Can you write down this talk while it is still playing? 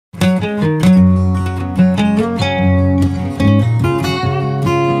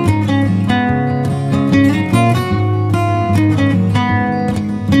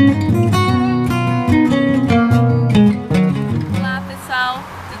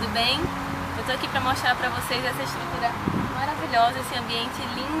Mostrar para vocês essa estrutura maravilhosa, esse ambiente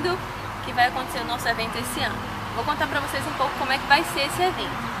lindo que vai acontecer o nosso evento esse ano. Vou contar para vocês um pouco como é que vai ser esse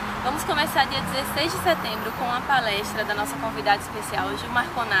evento. Vamos começar dia 16 de setembro com uma palestra da nossa convidada especial,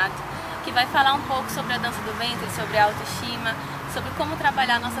 Marconato, que vai falar um pouco sobre a dança do ventre, sobre a autoestima, sobre como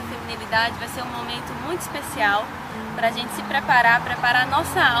trabalhar a nossa feminilidade. Vai ser um momento muito especial para a gente se preparar a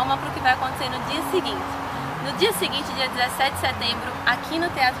nossa alma para o que vai acontecer no dia seguinte. No dia seguinte, dia 17 de setembro, aqui no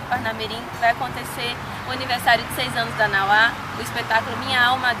Teatro de Parnamirim, vai acontecer o aniversário de 6 anos da Nawar, o espetáculo Minha,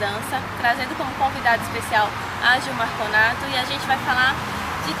 Alma, Dança, trazendo como convidado especial a Marconato, e a gente vai falar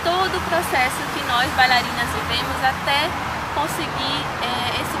de todo o processo que nós, bailarinas, vivemos até conseguir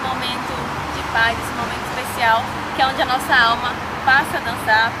esse momento de paz, esse momento especial, que é onde a nossa alma passa a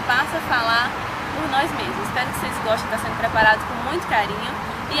dançar, passa a falar por nós mesmos. Espero que vocês gostem, está sendo preparado com muito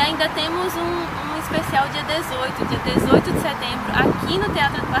carinho. E ainda temos um especial dia 18 de setembro, aqui no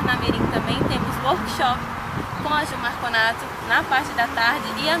Teatro de Parnamirim também temos workshop com a Marconato na parte da tarde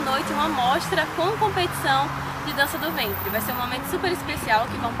e à noite uma mostra com competição de dança do ventre. Vai ser um momento super especial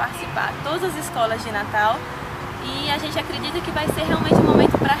que vão participar todas as escolas de Natal e a gente acredita que vai ser realmente um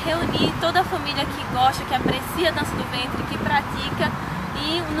momento para reunir toda a família que gosta, que aprecia a dança do ventre, que pratica,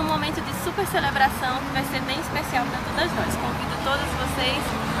 e num momento de super celebração que vai ser bem especial para todas nós. Convido todos vocês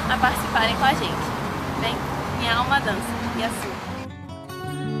a participarem com a gente. Bem, minha alma dança e a sua.